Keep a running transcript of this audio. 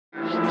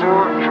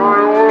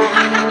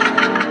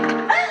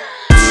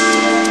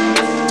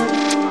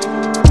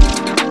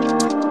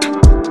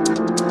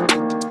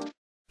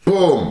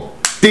Boom.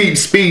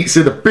 Deepsspeaks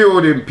in the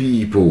building,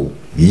 people.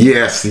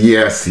 Yes,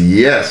 yes,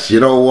 yes. You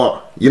know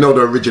what? You know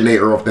the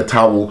originator of the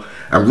towel.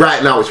 And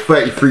right now it's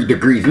 33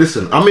 degrees.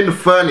 Listen, I'm in the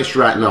furnace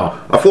right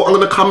now. I thought I'm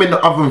going to come in the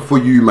oven for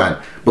you, man.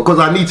 Because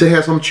I need to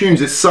hear some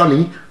tunes. It's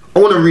sunny. I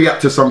want to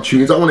react to some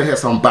tunes. I want to hear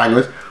some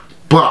bangers.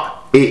 But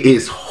it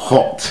is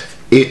hot.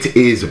 It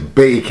is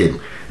baking.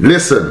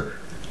 Listen,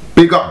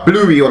 big up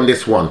Bluey on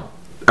this one.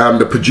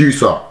 The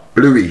producer.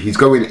 Bluey, he's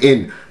going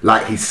in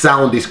like his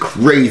sound is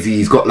crazy.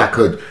 He's got like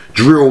a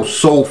drill,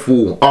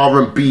 soulful,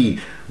 R&B,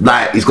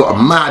 like he's got a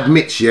mad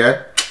mix,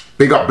 yeah?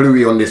 Big up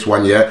Bluey on this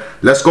one, yeah?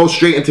 Let's go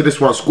straight into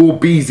this one. Skore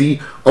Beezy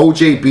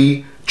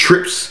OJB,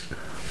 trips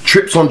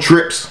on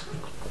trips.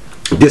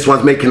 This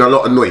one's making a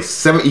lot of noise.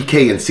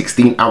 70k in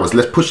 16 hours.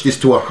 Let's push this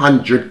to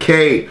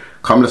 100k.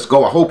 Come, let's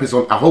go. I hope it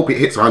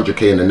hits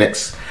 100k in the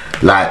next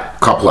like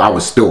couple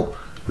hours still.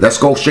 Let's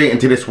go straight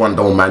into this one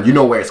though, man. You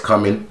know where it's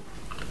coming.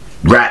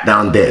 Right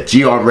down there,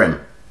 GRM.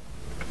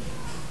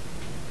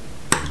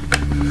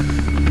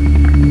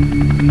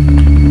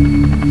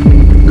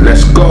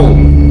 Let's go.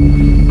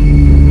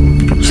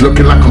 It's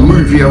looking like a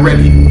movie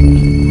already.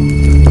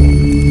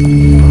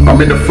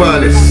 I'm in the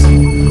furnace.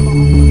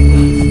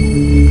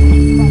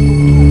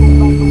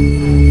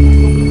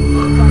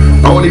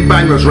 Only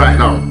bangers right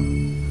now.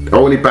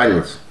 Only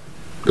bangers.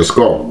 Let's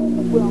go.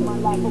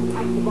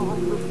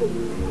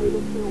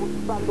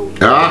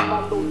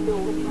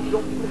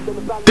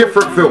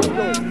 Different film.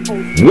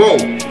 Whoa.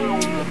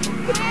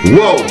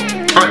 Whoa.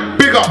 Alright,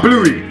 big up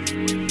Bluey.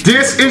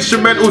 This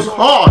instrumental's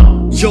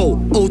hard. Yo,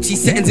 OT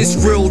settings is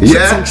real.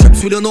 Trips on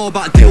trips, we don't know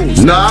about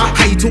deals. Nah.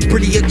 How you talk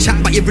brilliant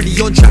chat, but you're really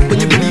on track when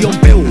you're really on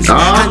bills.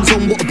 Hands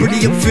on, what a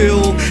brilliant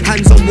feel.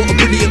 Hands on, what a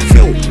brilliant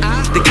feel.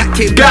 The cat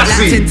came back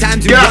like 10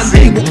 times in one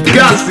day. What a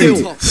brilliant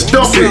feel.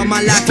 Stop it.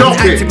 Stop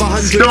it.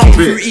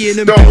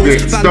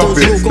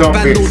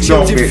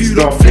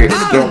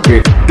 Stop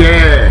it.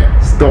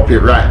 There. Stop it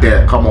right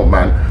there. Come on,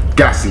 man.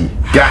 Gassy.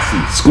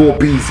 Skore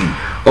Beezy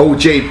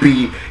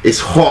OJB is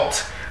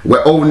hot.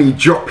 We're only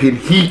dropping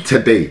heat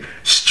today.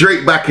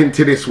 Straight back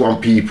into this one,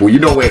 people. You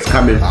know where it's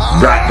coming.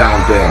 Right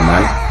down there,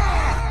 man.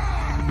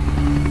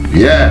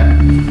 Yeah.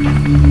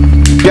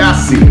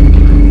 Gassy.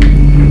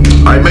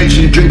 Alright, make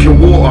sure you drink your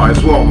water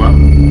as well,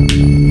 man.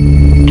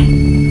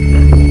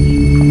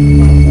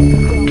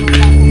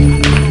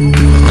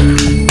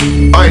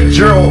 Alright,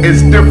 drill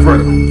is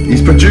different.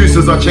 These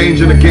producers are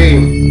changing the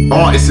game.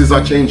 Artists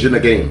are changing the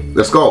game.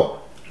 Let's go.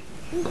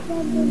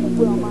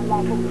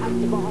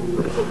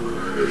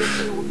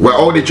 We're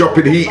only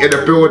dropping heat in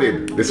the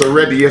building. This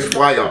already is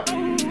fire.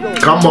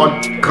 Come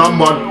on,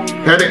 come on.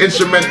 Hear the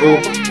instrumental.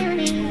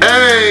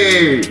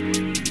 Hey,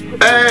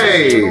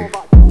 hey.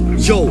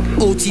 Yo,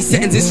 OT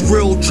settings is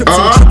real. Trips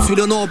on trips, we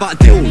don't know about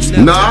deals.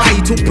 Nah. How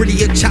you talk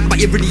brilliant chat, but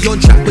you're really on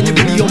track when you're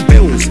really on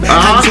bills.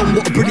 Hands on,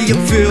 what a brilliant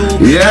feel.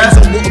 Yeah. Hands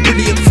on, what a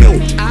brilliant feel.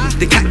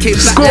 The cat came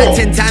back like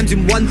 10 times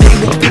in one day.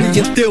 What a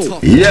brilliant deal.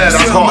 Yeah,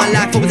 that's hot. My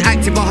life I was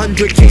active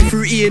 100k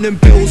through Ian and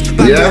Bills.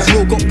 Bando's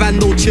roll, got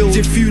bando chills.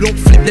 If you don't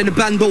flip, then the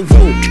bando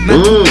roll.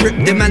 Man don't grip,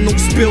 then man don't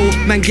spill.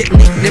 Man get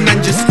nicked, then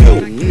man just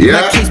spill.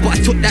 Yeah. My case, but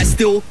I took that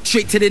still.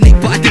 Straight to the nick,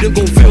 but I didn't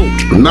go fill.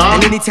 Nah.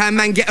 And anytime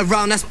man get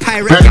around, that's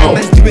pirate. Gang,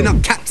 man's doing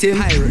up captain.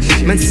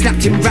 Man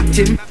slapped him, wrapped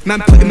him.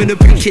 Man put him in a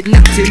bin,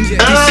 kidnapped him.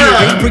 This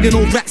year ain't bringing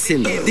no rats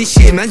in. This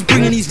year man's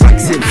bringing these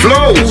racks in.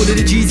 Flows. All of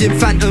the G's in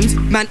phantoms.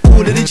 Man,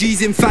 all of the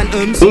G's in phantoms.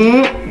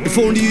 If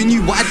only you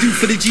knew what I do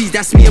for the G's,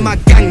 that's me and my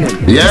gang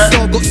them. Yeah.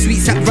 Star got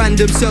sweets at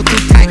random, circle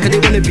tight, cause they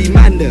wanna be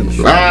man them.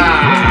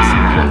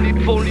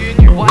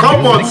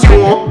 Come on,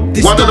 Skore.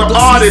 One of the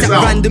artists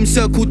out. Random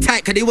circle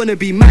tight, cause they wanna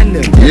be man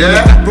them.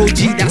 Yeah. Back row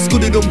G, that's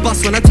good as them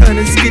bust when I turn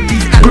and skid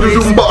these alloys.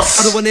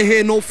 I don't wanna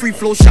hear no free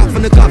flow shot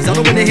from the gloves, I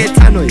don't wanna hear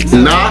tannoids.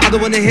 Nah. I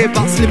don't wanna hear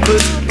about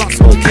slippers, about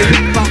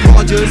smoking, about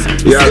Rogers.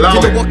 Yeah,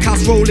 allow it. What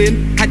house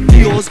rolling, had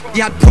Dior's,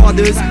 you had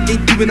Pradas.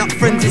 Ain't doing up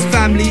friends, it's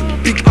family.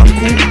 Big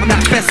uncle, I'm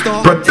that Fester.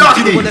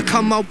 You don't wanna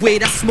come my way,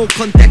 that's smoke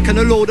on deck and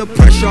a load of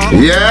pressure.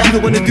 Yeah. You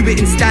don't wanna do it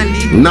in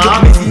Stanley. Nah. We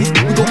got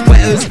Mizzies, we got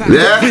wetters, we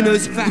Yeah. got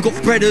winners, we got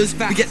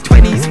breaders, we get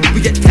 20s,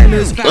 we get 10ers.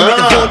 We make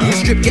the Holy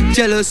strip get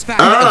jealous. We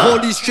make the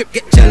Holy strip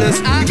get jealous.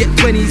 We get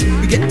 20s,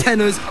 we get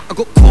 10ers. I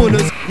got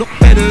corners, not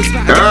benners.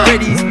 I got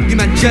readies, you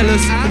man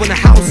jealous. I want a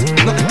house,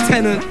 not a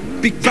tenant.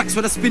 Big racks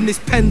when I spin this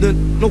pendant.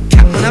 No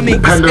cap when I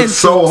make this entrance.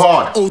 So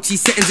hard. OT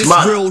settings is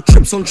real.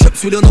 Trips on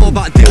trips, we don't know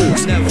about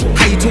deals.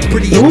 How you talk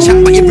brilliant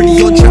chat, but you're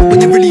really on track when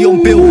you're really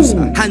on bills.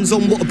 Hands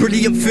on, what a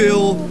brilliant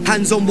feel.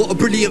 Hands on, what a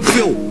brilliant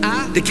feel.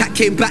 The cat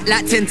came back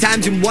like 10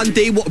 times in one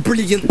day. What a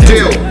brilliant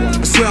deal.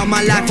 I swear on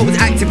my life I was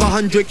active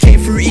 100k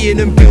through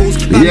Ian and Bills.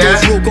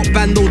 Bando's roll, got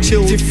bando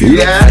chills. If you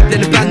don't flip,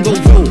 then the bando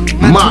roll.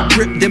 Man don't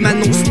grip, then man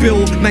don't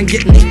spill. Man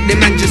get nicked, then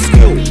man just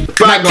spill.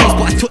 My case,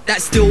 but I took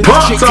that still.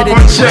 Straight to the nick,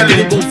 I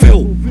didn't go fill.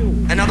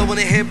 And I don't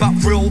wanna hear about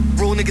real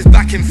niggas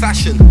back in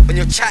fashion. When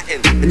you're chatting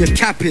and you're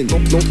capping,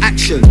 no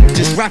action,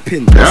 just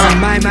rapping. See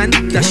my man,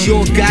 that's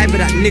your guy, but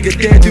that nigga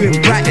there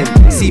doing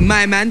ratting. See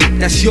my man,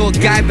 that's your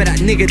guy, but that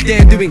nigga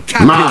there doing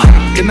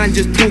capping. The man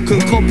just talk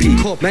and copy,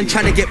 man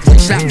trying to get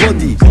rich like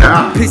Roddy.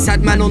 Piss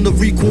had man on the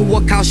recall,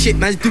 walk out shit,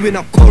 man's doing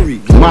up Corey.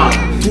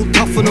 Talk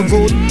tough on the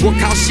road, walk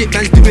out shit,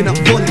 man's doing up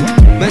volley.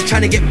 Man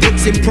trying to get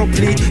books in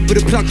properly, but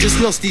the plug just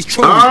lost his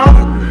trolley.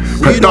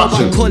 You know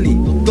about Collie,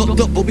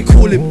 dot, but we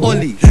call him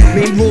Ollie.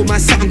 Main road, man,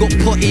 something got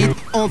potted.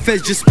 On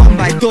feds just spun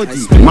by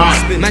Dodgy.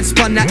 Man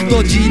spun that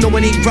dodgy, no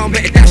one ain't round,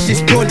 better dash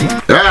this brolly.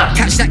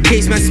 Catch that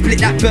case, man, split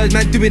that bird,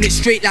 man, doing it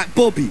straight like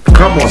Bobby.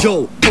 Come on.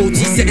 Yo, OT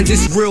settings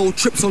is real,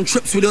 trips on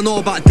trips, we don't know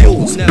about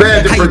deals.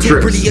 Bare different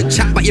trips. Brilliant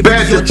chat, but you're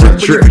really on track,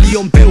 but you're really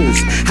on bills.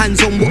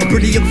 Hands on, what a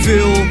brilliant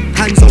feel.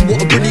 Hands on,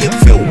 what a brilliant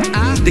feel.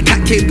 The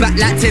cat came back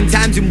like 10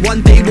 times in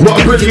one day.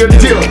 What a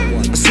brilliant deal.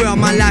 I swear on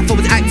my life I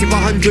was active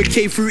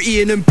 100k through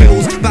Ian and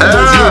Bills.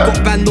 Bando chill,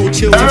 got bando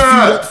chill. If you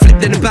don't flip,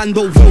 then the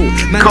bando roll.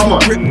 Man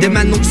don't grip, the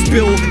man don't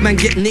spill. Man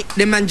get nicked,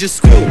 the man just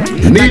spill.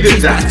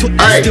 Needed that. I took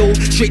the still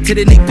straight to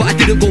the nick, but I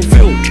didn't go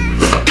fill.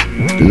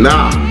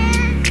 Nah.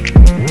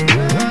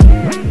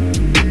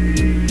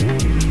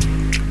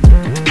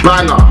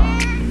 Banger.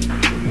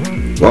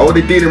 Well,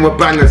 we're dealing with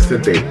bangers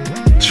today.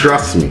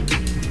 Trust me.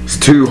 It's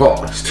too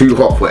hot. It's too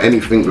hot for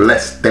anything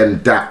less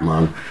than that,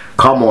 man.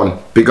 Come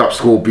on, big up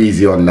Skore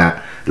Beezy on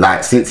that.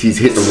 Like, since he's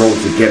hit the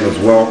roads again as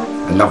well,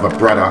 another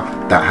brother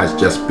that has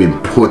just been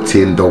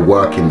putting the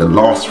work in. The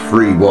last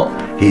three,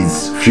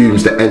 his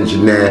Fumes the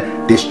Engineer,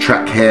 this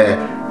track here,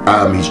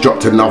 he's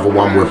dropped another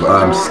one with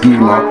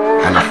Schema,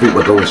 and I think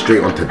we're going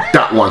straight onto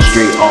that one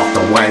straight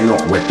after. Why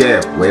not? We're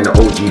there. We're in the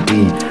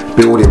OJB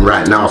building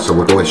right now, so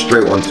we're going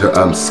straight onto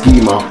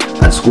Schema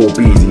and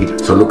Skorebeezy.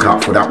 So look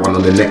out for that one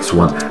on the next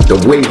one.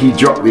 The way he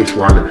dropped this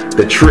one,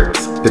 the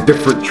trips, the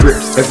different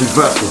trips, every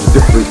verse was a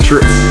different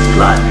trip.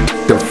 Like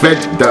the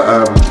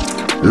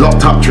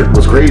locked up trip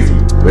was crazy.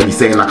 When he's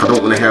saying like, I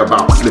don't want to hear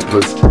about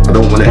slippers, I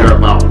don't want to hear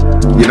about,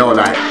 you know,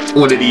 like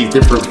all of these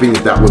different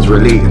things that was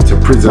relating to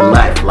prison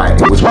life.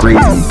 Like it was crazy.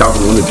 He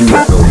doesn't want to do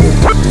that no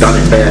more. Done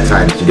it bare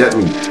times, you get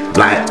me?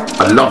 Like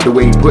I love the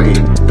way he put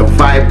it. The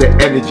vibe, the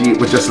energy, it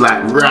was just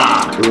like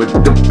rah. It was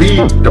the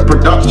beat, the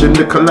production,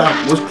 the collab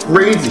was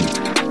crazy.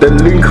 The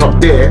link up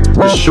there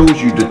just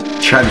shows you the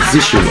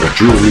transition of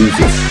drill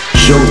music.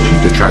 Shows you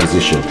the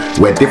transition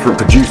where different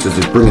producers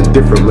is bringing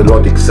different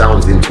melodic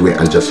sounds into it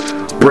and just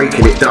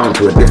breaking it down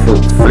to a different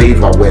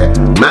flavor where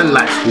man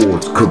like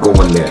Skores could go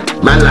on there,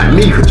 man like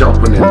me could jump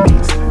on them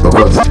beats,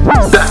 because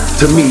that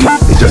to me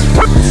is just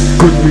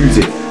good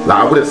music. Like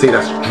I wouldn't say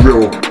that's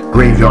drill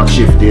graveyard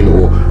shifting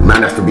or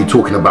man has to be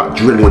talking about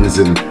drillings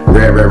and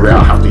rare.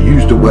 I have to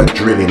use the word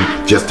drilling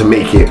just to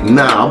make it.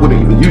 Nah, I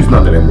wouldn't even use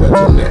none of them words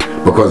on there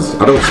because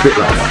I don't spit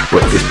like that.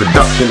 But this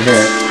production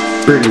here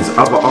brings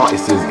other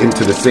artists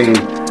into the same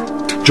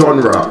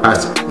genre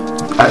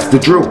as the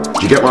drill.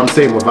 Do you get what I'm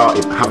saying? Without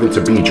it having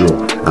to be drill.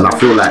 And I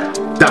feel like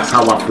that's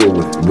how I feel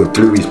with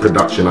Bluey's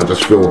production. I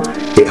just feel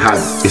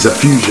it's a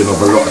fusion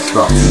of a lot of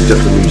stuff. He's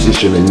just a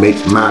musician and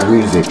makes mad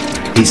music.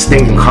 He's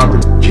staying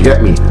current. Do you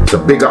get me? So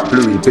big up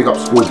Bluey, big up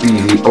Skore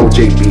Beezy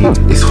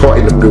OJB. It's hot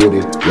in the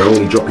building. We're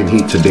only dropping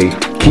heat today.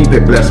 Keep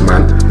it blessed,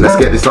 man. Let's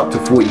get this up to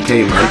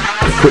 40k, man.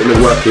 We're putting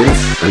the work in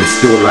and it's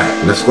still light.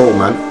 Let's go,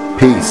 man.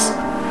 Peace.